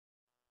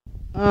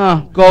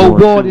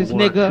Goldwater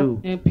nigga,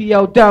 and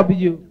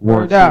POW.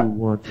 Word up.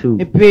 1 2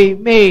 It be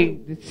me,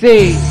 the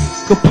C,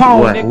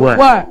 Capone, nigga.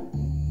 What?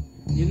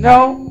 You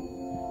know?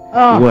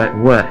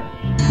 What?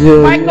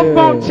 Yeah,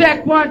 microphone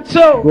check 1 2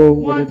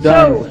 1 2.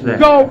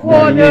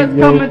 Goldwater's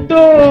coming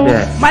through.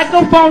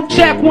 Microphone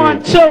check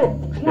 1 2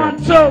 1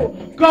 2.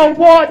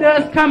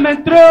 Goldwater's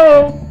coming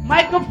through.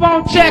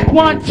 Microphone check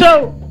 1 2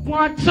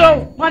 1 2.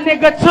 My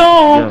nigga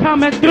Tune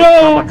coming through.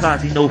 My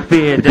conscience no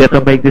fear, death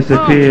will make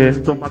disappear.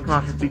 So my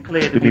conscience be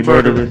clear to be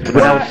murderous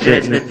without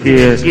shedding a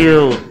tear.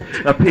 Skills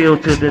appeal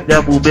to the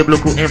devil,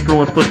 biblical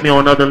influence puts me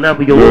on another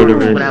level. You're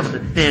murderous without the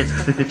sin.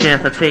 It's the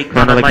chance I take,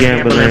 kinda like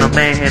gambling. I'm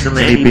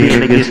manhandling any being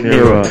that gets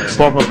nearer.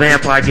 Far from a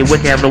vampire, get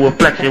wicked, have no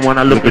reflection when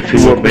I look into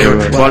a mirror.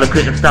 While I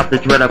couldn't stop the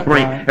dread I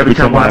bring every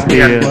time I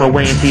appear. I my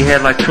way into your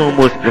head like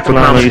tumors.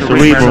 Reclining your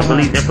cerebral.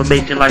 Police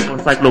information like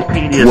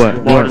encyclopedias.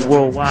 Martyrs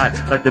worldwide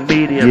like the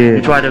media.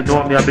 You try to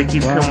ignore me, I've been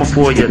keep coming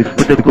for you.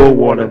 With the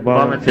Goldwater,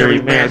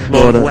 voluntary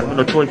manslaughter. Weapon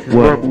of choice is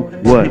verbal.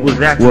 People's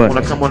actions when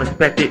I come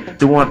unexpected.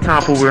 Do one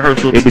time for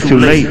rehearsal. It be too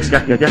late.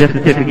 Got your death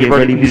certificate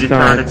ready for you to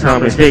sign the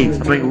time and date. I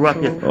bring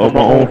ruckus on my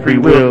own free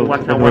will.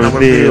 Watch out when I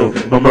reveal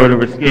my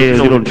murderous skills.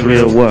 You don't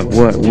drill. What?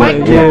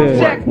 Microphone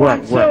check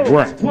 1 2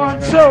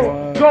 1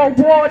 2.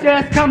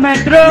 Goldwater's coming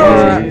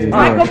through.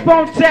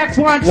 Microphone check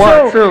 1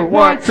 2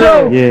 1 2.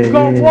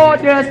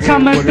 Goldwater's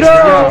coming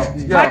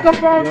through.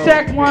 Microphone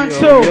check 1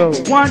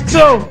 2 1 2.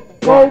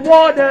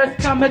 Goldwater's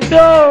coming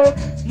through.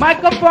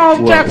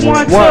 Microphone check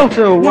 1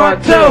 2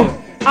 1 2.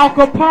 Al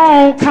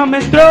Capone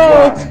coming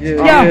through.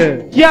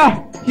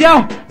 Yo,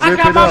 I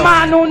got my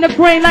mind on the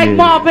green like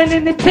Marvin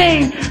and the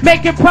team.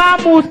 Making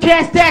prime moves,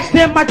 cash stacks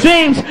in my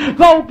dreams.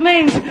 Gold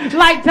gleams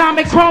like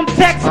diamond chrome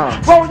text.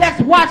 Rolex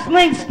watch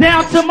links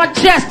down to my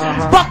chest.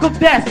 Fuck of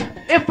death.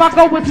 If I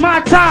go with my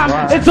time,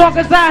 as long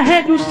as I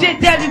handle shit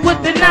deadly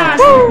with the nine.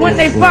 When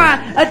they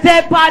find a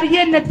dead body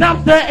in the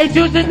dumpster, it's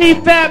usually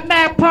fat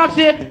mad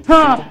punching,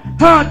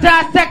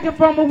 dissected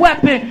from a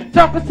weapon.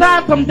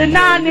 Circumcised from the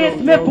 9-inch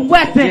Smith &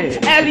 Wesson.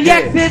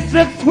 LEXs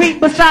look sweet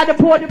beside the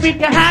Puerto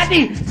Rican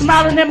hottie.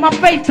 Smiling in my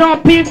face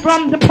on P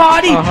from the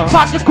party.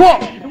 Pop the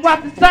cork and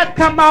watch the sun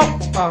come out.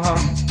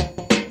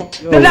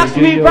 The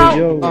luxury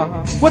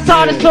route. What's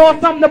all the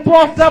sauce? I'm the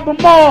boss of them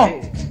all.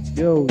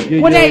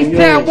 When they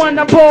sound when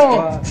I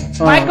pour.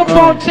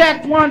 Microphone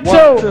check 1 2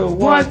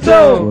 1 2.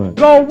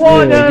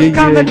 Goldwater's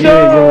coming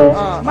through.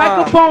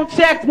 Microphone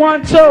check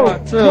 1 2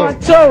 1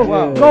 2.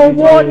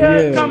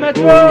 Goldwater's coming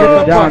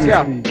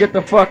through. Get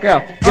the fuck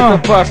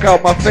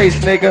out my face,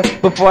 nigga,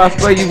 before I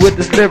spray you with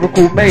this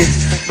lyrical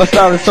mace. My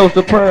style is so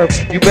superb,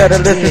 you better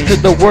listen to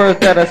the words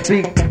that I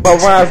speak. My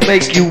rhymes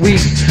make you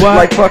weak,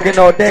 like fucking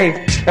all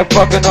day and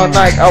fucking all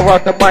night. I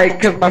rock the mic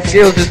cause my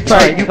skills is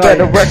tight. You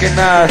better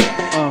recognize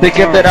the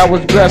gift that I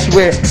was blessed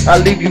with. I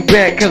leave you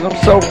bent cause I'm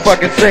so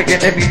fucking sick.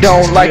 And if you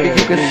don't like it,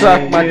 you can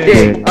suck my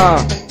dick.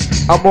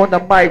 I'm on the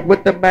mic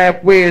with the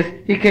math whiz.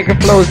 He kicking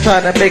flows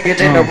trying to make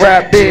it in the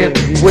rap biz.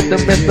 With the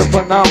Mr.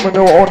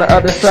 Phenomenal on the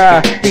other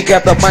side. He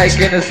got the mic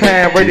in his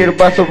hand, ready to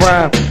bust a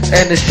rhyme.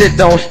 And the shit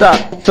don't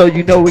stop, so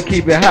you know we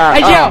keep it high.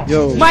 Hey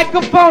yo,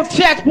 microphone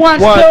check 1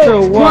 2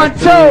 1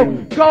 2.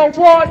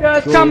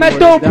 Goldwater's coming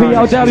through.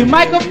 POW.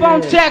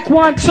 Microphone check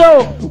 1 2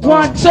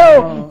 1 2.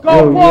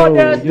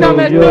 Goldwater's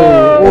coming through.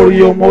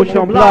 Audio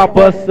motion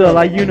blockbuster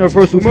like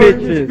Universal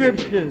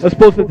Pictures.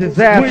 Explosive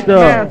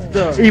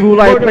disaster. Evil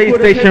like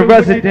PlayStation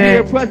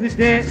resident.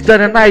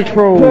 Stunning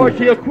Nitro.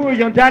 Porsche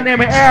Aquarium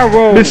Dynamic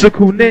Arrow.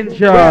 Mystical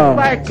Ninja.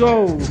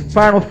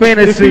 Final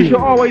Fantasy. The future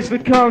always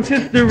becomes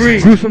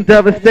history. Gruesome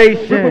devastation.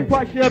 Rip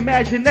apart your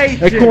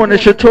imagination. And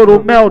cornish your total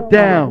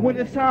meltdown. When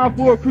it's time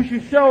for a crucial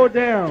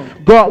showdown.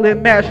 Gauntlet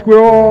match square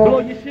all. Blow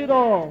your shit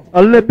off.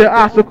 Olympic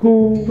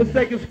obstacle.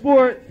 Forsaken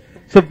sport.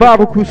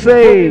 Survival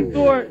crusade.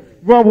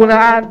 Rumble in the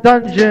Iron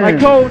Dungeon. Like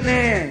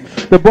Conan.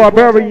 The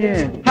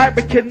Barbarian.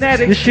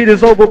 Hyperkinetic. This shit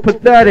is over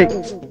pathetic.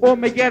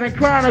 Armageddon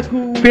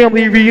Chronicle.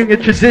 Family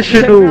reunion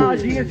traditional.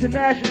 Technology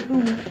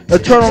international.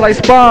 Eternal like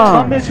Spawn.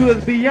 My mental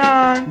is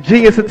beyond.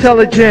 Genius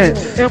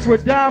intelligence. Emperor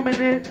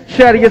dominant.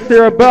 Shatter your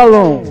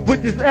cerebellum.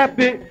 Which is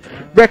epic.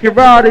 Record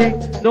Rowdy.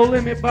 No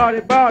limit about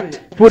it.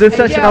 For this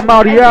session, I'm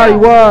Outy Outy.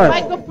 What?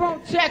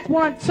 Microphone check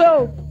 1 2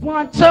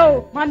 1 2.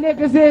 My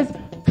niggas is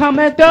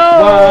coming through.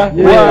 1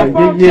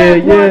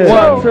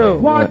 2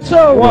 1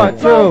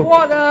 2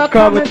 Goldwater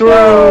coming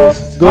through.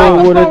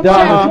 Goldwater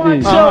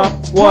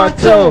Dynasty. 1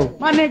 2.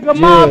 My nigga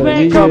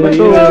Marvin coming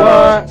through.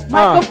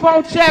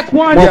 Microphone check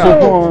 1 2.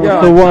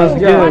 The ones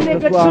My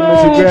nigga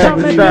Tune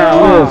coming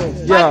through.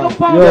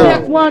 Microphone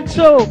check 1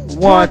 2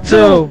 1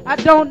 2. I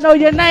don't know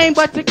your name,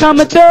 but you're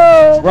coming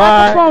through.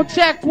 Microphone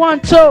check 1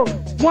 2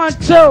 1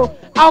 2.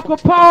 Al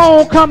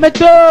Capone coming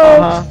through.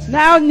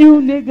 Now you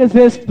niggas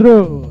is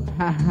through.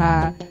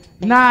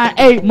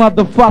 9-8,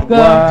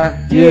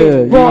 motherfucker.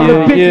 Yeah, Roll the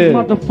bitches,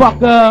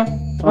 motherfucker.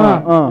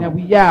 Now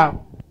we out.